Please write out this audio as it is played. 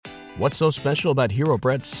What's so special about Hero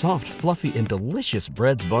Bread's soft, fluffy, and delicious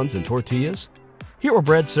breads, buns, and tortillas? Hero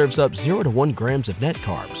Bread serves up 0 to 1 grams of net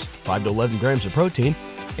carbs, 5 to 11 grams of protein,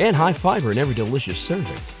 and high fiber in every delicious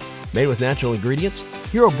serving. Made with natural ingredients,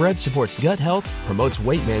 Hero Bread supports gut health, promotes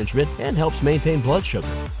weight management, and helps maintain blood sugar.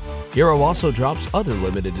 Hero also drops other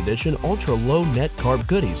limited edition ultra-low net carb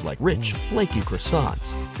goodies like rich, flaky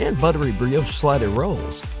croissants and buttery brioche slider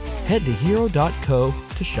rolls. Head to hero.co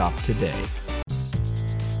to shop today.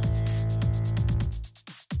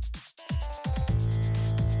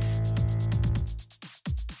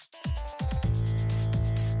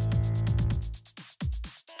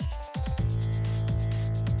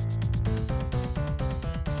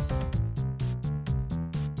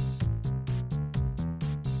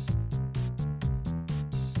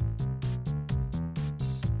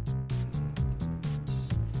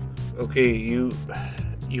 Okay, you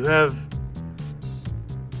have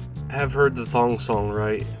heard the Thong Song,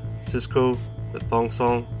 right? Sisqó, the Thong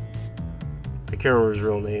Song. I can't remember his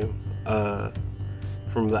real name.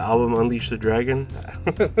 From the album Unleash the Dragon.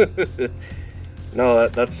 No,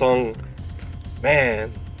 that song,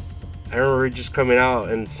 man. I remember it just coming out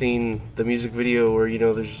and seeing the music video where,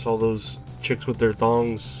 there's just all those chicks with their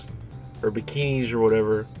thongs or bikinis or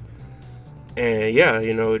whatever. And yeah,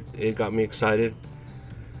 it got me excited.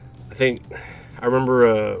 I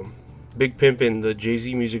remember Big Pimpin', the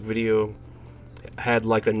Jay-Z music video, had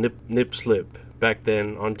like a nip slip back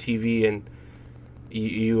then on TV, and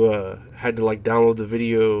you had to like download the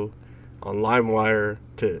video on LimeWire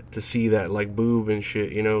to see that like boob and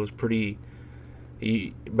shit. It was pretty.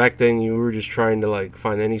 Back then, you were just trying to like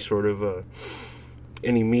find any sort of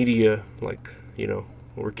any media, like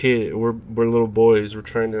we're little boys. We're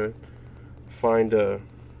trying to find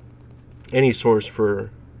any source for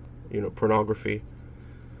pornography.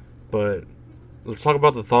 But let's talk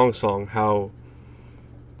about the Thong Song, how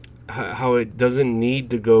it doesn't need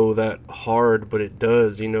to go that hard, but it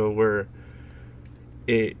does, where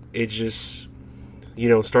it just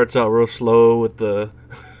starts out real slow with the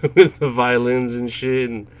with the violins and shit,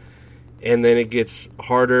 and then it gets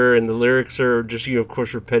harder, and the lyrics are just of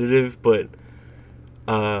course repetitive, but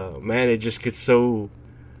man, it just gets so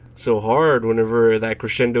hard whenever that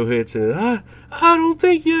crescendo hits, and I don't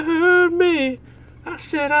think you heard me. I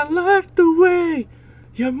said I like the way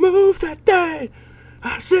you move that day.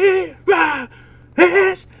 I said right,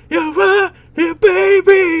 yes, you're right here,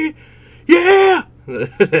 baby. Yeah.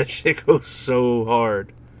 That shit goes so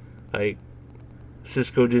hard. Like,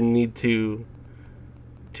 Sisqó didn't need to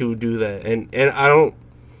do that. And I don't.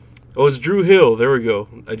 Oh, it's Dru Hill. There we go.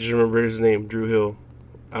 I just remembered his name, Dru Hill.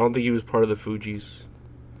 I don't think he was part of the Fugees.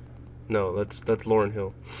 No, that's Lauryn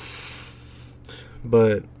Hill.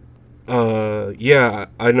 But yeah,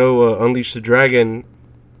 I know Unleash the Dragon.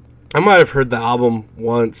 I might have heard the album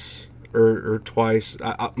once or twice.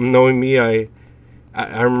 Knowing me, I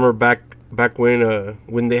remember back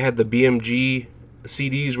when they had the BMG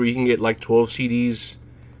CDs where you can get like 12 CDs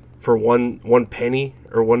for one penny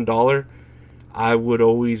or $1. I would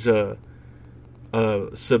always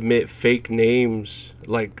submit fake names,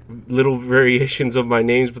 like little variations of my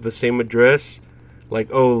names but the same address, like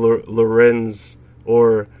Lorenz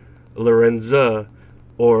or Lorenza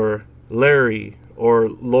or Larry or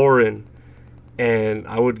Lauren, and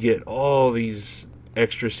I would get all these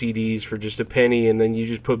extra CDs for just a penny, and then you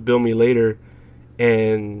just put Bill Me Later,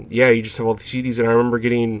 and yeah, you just have all the CDs. And I remember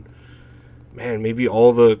getting, man, maybe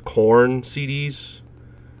all the Korn CDs,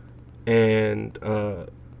 and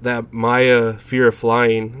that Maya Fear of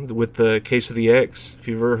Flying with the Case of the X, if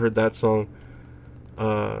you've ever heard that song.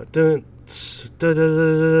 Dun dun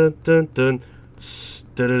dun dun dun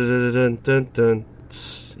dun dun dun.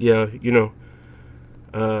 Yeah,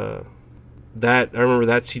 that I remember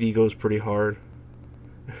that CD goes pretty hard.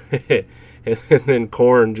 And then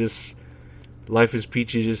Korn, just Life is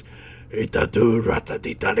Peachy, just yeah,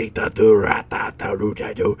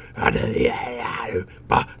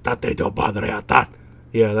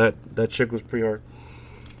 that chick was pretty hard.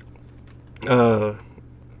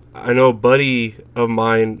 I know a buddy of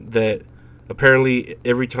mine that apparently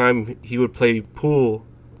every time he would play pool,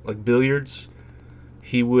 like billiards,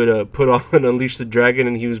 he would put on Unleash the Dragon,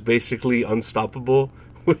 and he was basically unstoppable.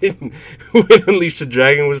 When Unleash the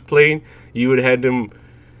Dragon was playing, you would hand him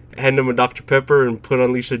a Dr. Pepper and put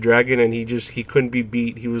Unleash the Dragon, and he couldn't be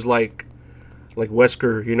beat. He was like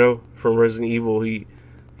Wesker, from Resident Evil.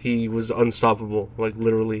 He was unstoppable, like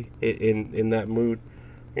literally in that mood,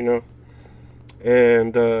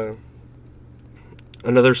 And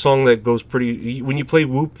another song that goes pretty, when you play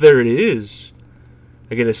Whoop There It Is,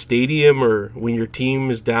 like in a stadium, or when your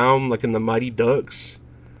team is down, like in the Mighty Ducks,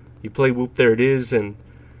 you play Whoop There It Is, and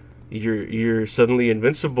you're suddenly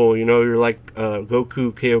invincible. You know, you're like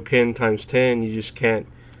Goku Kaioken times 10. You just can't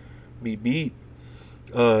be beat.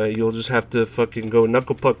 You'll just have to fucking go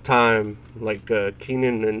knuckle puck time like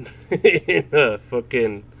Keenan and in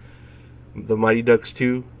fucking the Mighty Ducks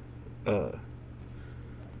 2. But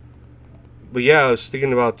yeah, I was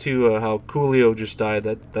thinking about too how Coolio just died.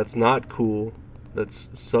 That's not cool. That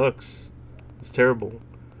sucks. It's terrible.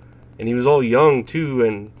 And he was all young too,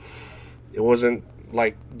 and it wasn't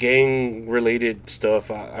like gang related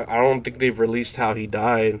stuff. I don't think they've released how he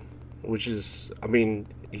died, which is, I mean,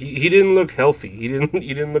 he didn't look healthy. He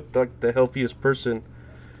didn't look like the healthiest person.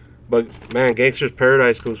 But man, Gangsta's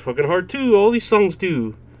Paradise goes fucking hard too. All these songs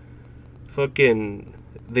do. Fucking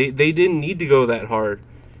they didn't need to go that hard.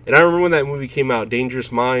 And I remember when that movie came out,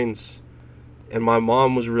 Dangerous Minds, and my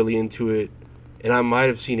mom was really into it, and I might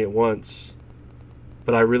have seen it once,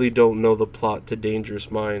 but I really don't know the plot to Dangerous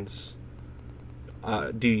Minds.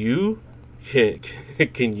 Do you?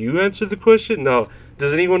 Can you answer the question? No.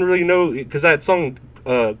 Does anyone really know? Because that song,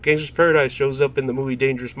 Gangsta's Paradise, shows up in the movie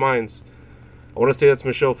Dangerous Minds. I want to say that's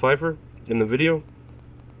Michelle Pfeiffer in the video.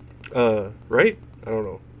 Right? I don't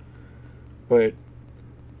know. But,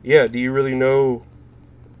 yeah, do you really know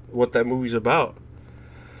what that movie's about?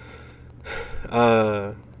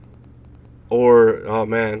 Or, oh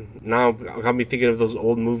man, now got me thinking of those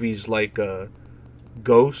old movies like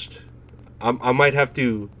Ghost. I might have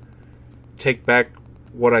to take back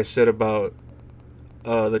what I said about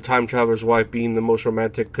the Time Traveler's Wife being the most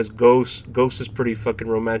romantic, because Ghost is pretty fucking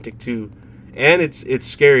romantic too, and it's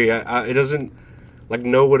scary. It doesn't like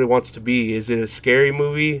know what it wants to be. Is it a scary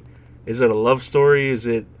movie? Is it a love story? Is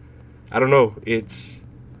it? I don't know.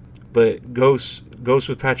 But Ghost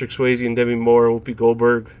with Patrick Swayze and Demi Moore and Whoopi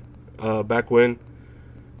Goldberg, back when,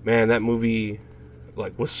 man, that movie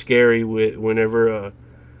like was scary whenever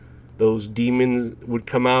those demons would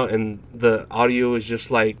come out, and the audio is just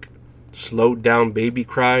like slowed down baby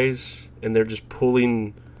cries, and they're just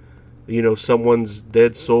pulling, you know, someone's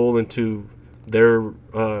dead soul into their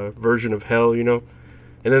version of hell, you know.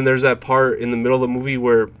 And then there's that part in the middle of the movie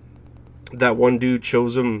where that one dude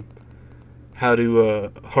shows him how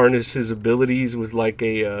to harness his abilities with like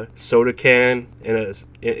a soda can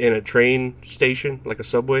in a train station, like a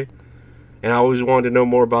subway. And I always wanted to know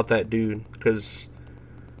more about that dude, because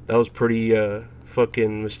that was pretty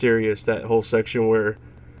fucking mysterious, that whole section where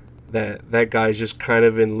that guy's just kind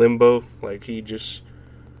of in limbo, like he just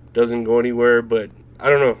doesn't go anywhere. But I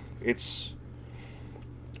don't know, it's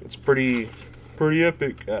pretty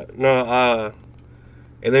epic. And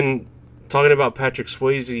then talking about Patrick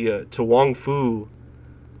Swayze, to Wong Fu,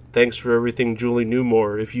 Thanks for Everything, Julie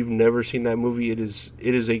Newmar. If you've never seen that movie, it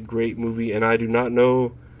is a great movie, and I do not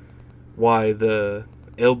know why the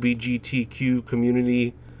LGBTQ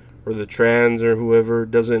community or the trans or whoever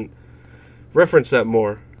doesn't reference that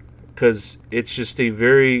more, because it's just a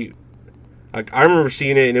very, like, I remember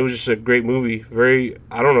seeing it and it was just a great movie. Very,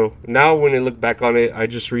 I don't know, now when I look back on it, I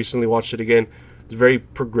just recently watched it again, it's very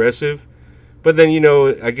progressive. But then, you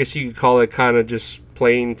know, I guess you could call it kind of just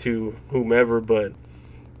playing to whomever. But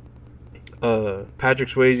Patrick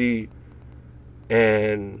Swayze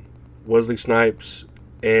and Wesley Snipes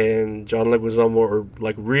and John Leguizamo are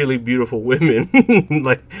like really beautiful women.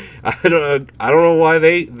 Like, I don't know why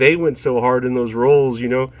they went so hard in those roles, you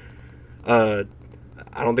know. I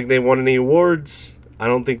don't think they won any awards. I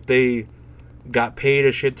don't think they got paid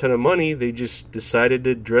a shit ton of money. They just decided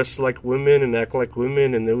to dress like women and act like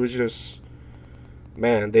women, and it was just,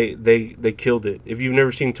 man, they killed it. If you've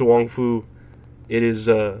never seen To Wong Fu, it's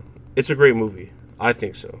a great movie. I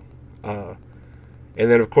think so. And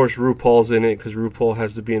then, of course, RuPaul's in it, because RuPaul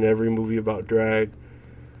has to be in every movie about drag,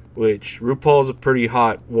 which RuPaul's a pretty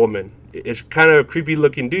hot woman. It's kind of a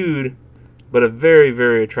creepy-looking dude, but a very,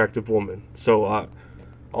 very attractive woman. So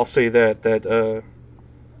I'll say that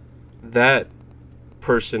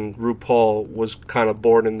person, RuPaul, was kind of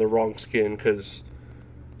born in the wrong skin, because,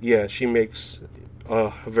 yeah, she makes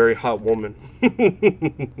a very hot woman.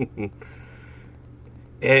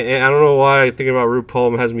 And I don't know why thinking about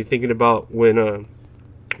RuPaul has me thinking about when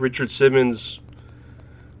Richard Simmons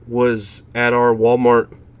was at our Walmart.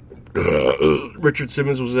 Richard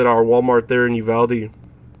Simmons was at our Walmart there in Uvalde,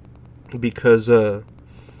 because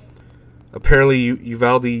apparently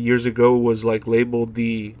Uvalde years ago was like labeled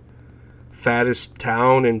the fattest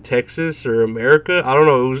town in Texas or America. I don't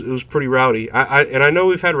know. It was pretty rowdy. And I know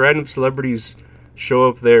we've had random celebrities show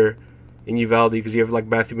up there in Uvalde, because you have like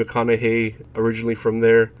Matthew McConaughey originally from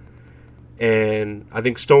there, and I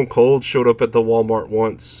think Stone Cold showed up at the Walmart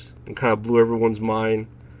once and kind of blew everyone's mind.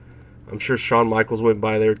 I'm sure Shawn Michaels went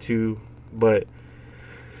by there too, but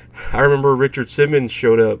I remember Richard Simmons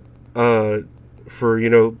showed up for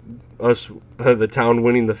us, the town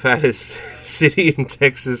winning the fattest city in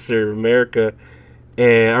Texas or America.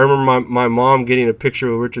 And I remember my mom getting a picture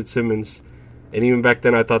of Richard Simmons, and even back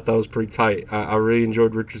then I thought that was pretty tight. I really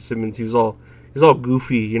enjoyed Richard Simmons. He's all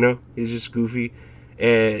goofy, He's just goofy,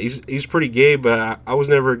 and he's pretty gay. But I was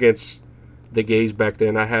never against the gays back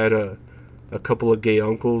then. I had a couple of gay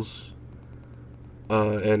uncles,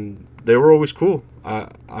 and they were always cool.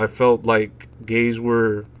 I felt like gays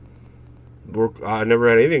were I never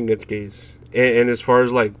had anything against gays. And as far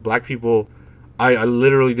as like black people, I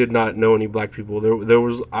literally did not know any black people. There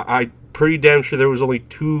was I pretty damn sure there was only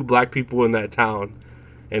 2 black people in that town,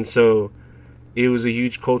 and so it was a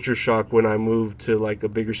huge culture shock when I moved to like a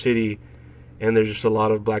bigger city, and there's just a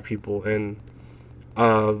lot of black people. And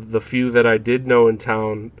the few that I did know in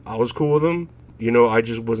town, I was cool with them. I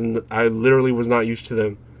just wasn't. I literally was not used to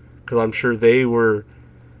them, because I'm sure they were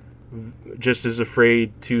just as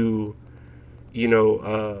afraid to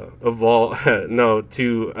evolve no,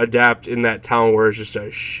 to adapt in that town where it's just a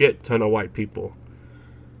shit ton of white people.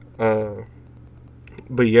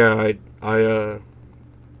 But yeah, I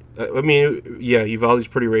mean, yeah, Uvalde's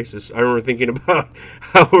pretty racist. I remember thinking about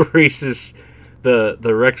how racist the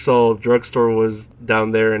Rexall drugstore was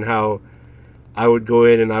down there, and how I would go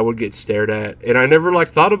in and I would get stared at, and I never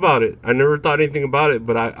thought about it. I never thought anything about it,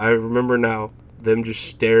 but I remember now them just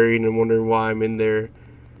staring and wondering why I'm in there.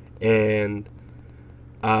 And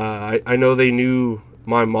I know they knew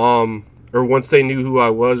my mom, or once they knew who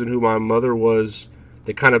I was and who my mother was,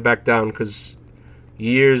 they kind of backed down, because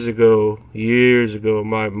years ago,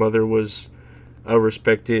 my mother was a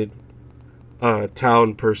respected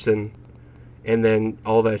town person, and then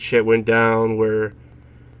all that shit went down where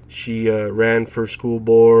she ran for school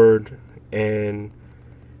board, and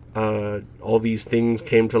all these things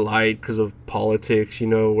came to light because of politics,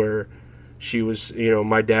 where she was,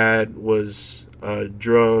 my dad was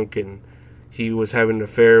drunk, and he was having an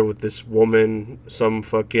affair with this woman, some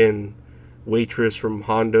fucking waitress from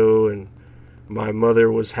Hondo, and my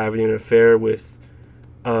mother was having an affair with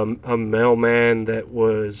a mailman that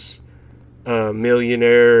was a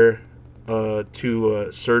millionaire to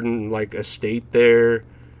a certain estate there,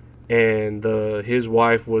 and his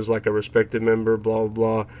wife was like a respected member, blah blah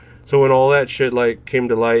blah. So when all that shit came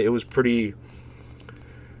to light, it was pretty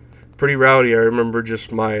rowdy. I remember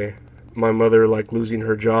just my mother losing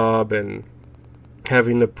her job and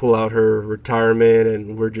having to pull out her retirement,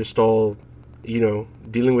 and we're just all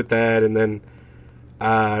dealing with that. And then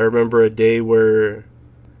I remember a day where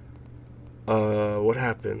what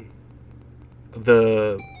happened?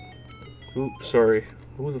 Sorry,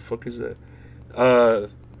 who the fuck is that?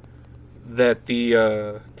 That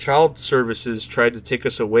the child services tried to take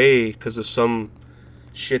us away because of some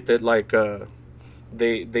shit that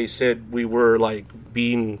they said we were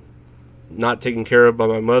being not taken care of by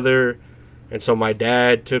my mother, and so my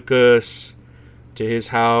dad took us to his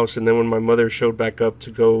house, and then when my mother showed back up to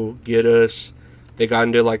go get us, they got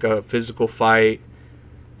into a physical fight,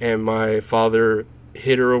 and my father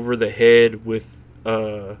hit her over the head with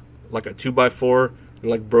a 2x4,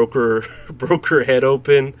 and broke her head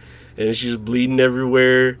open, and she's bleeding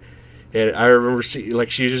everywhere. And I remember seeing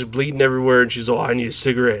she was just bleeding everywhere, and she's I need a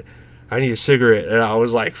cigarette, and I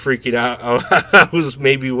was freaking out. I was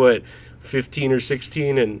maybe 15 or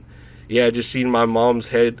 16, and yeah, just seeing my mom's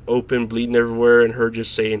head open, bleeding everywhere, and her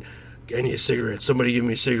just saying, I need a cigarette, somebody give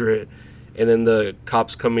me a cigarette. And then the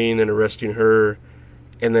cops coming and arresting her,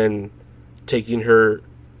 and then taking her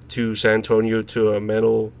to San Antonio to a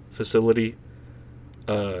mental facility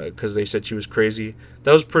because they said she was crazy.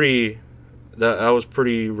 That was pretty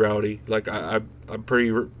rowdy. I'm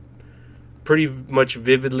pretty much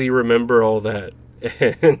vividly remember all that.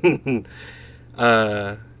 And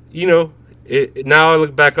now I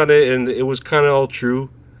look back on it, and it was kind of all true.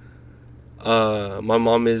 My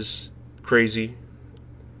mom is crazy,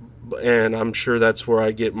 and I'm sure that's where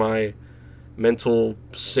I get my mental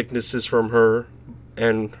sicknesses from her,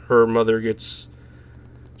 and her mother gets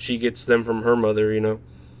them from her mother,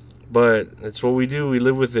 But that's what we do. We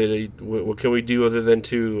live with it. What can we do other than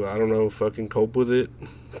to, I don't know, fucking cope with it?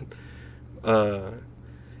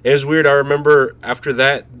 It was weird. I remember after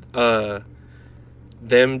that,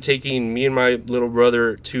 them taking me and my little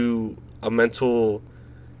brother to a mental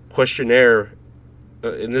questionnaire.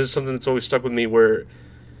 And this is something that's always stuck with me, where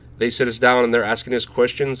they sit us down and they're asking us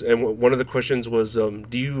questions. And one of the questions was,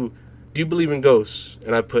 do you believe in ghosts?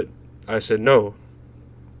 And I said no.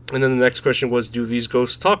 And then the next question was, do these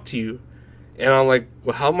ghosts talk to you? And I'm like,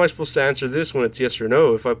 well, how am I supposed to answer this when it's yes or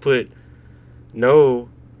no? If I put no,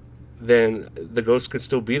 then the ghost could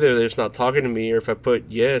still be there. They're just not talking to me. Or if I put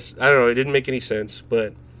yes, I don't know. It didn't make any sense.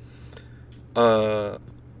 But Uh,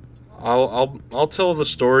 I'll tell the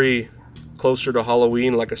story closer to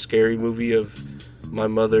Halloween, like a scary movie of my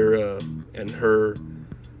mother and her,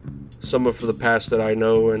 some of the past that I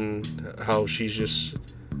know, and how she's just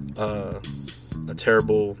a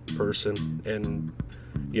terrible person. And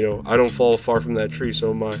I don't fall far from that tree,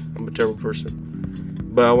 so am I. I'm a terrible person.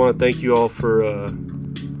 But I want to thank you all for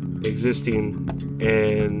existing,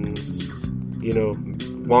 and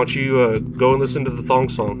why don't you go and listen to the Thong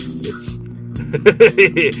Song? It's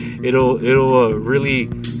it'll really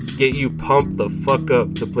get you pumped the fuck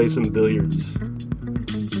up to play some billiards.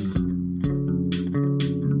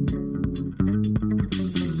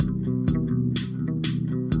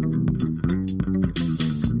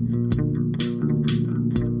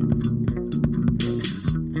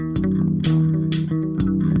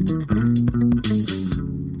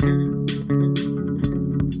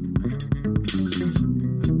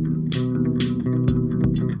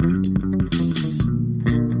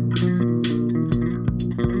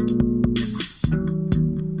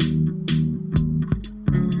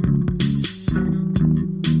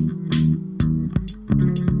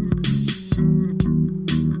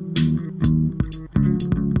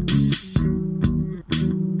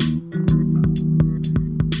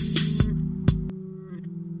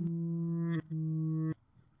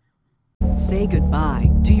 Say goodbye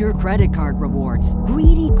to your credit card rewards.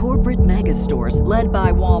 Greedy corporate mega stores, led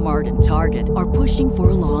by Walmart and Target, are pushing for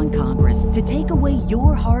a law in Congress to take away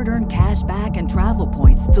your hard-earned cash back and travel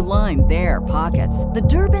points to line their pockets. The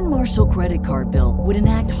Durbin-Marshall credit card bill would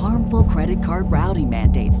enact harmful credit card routing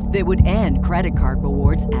mandates that would end credit card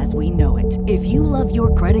rewards as we know it. If you love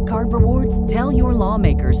your credit card rewards, tell your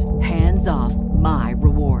lawmakers, hands off my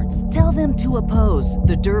rewards. Tell them to oppose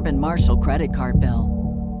the Durbin-Marshall credit card bill.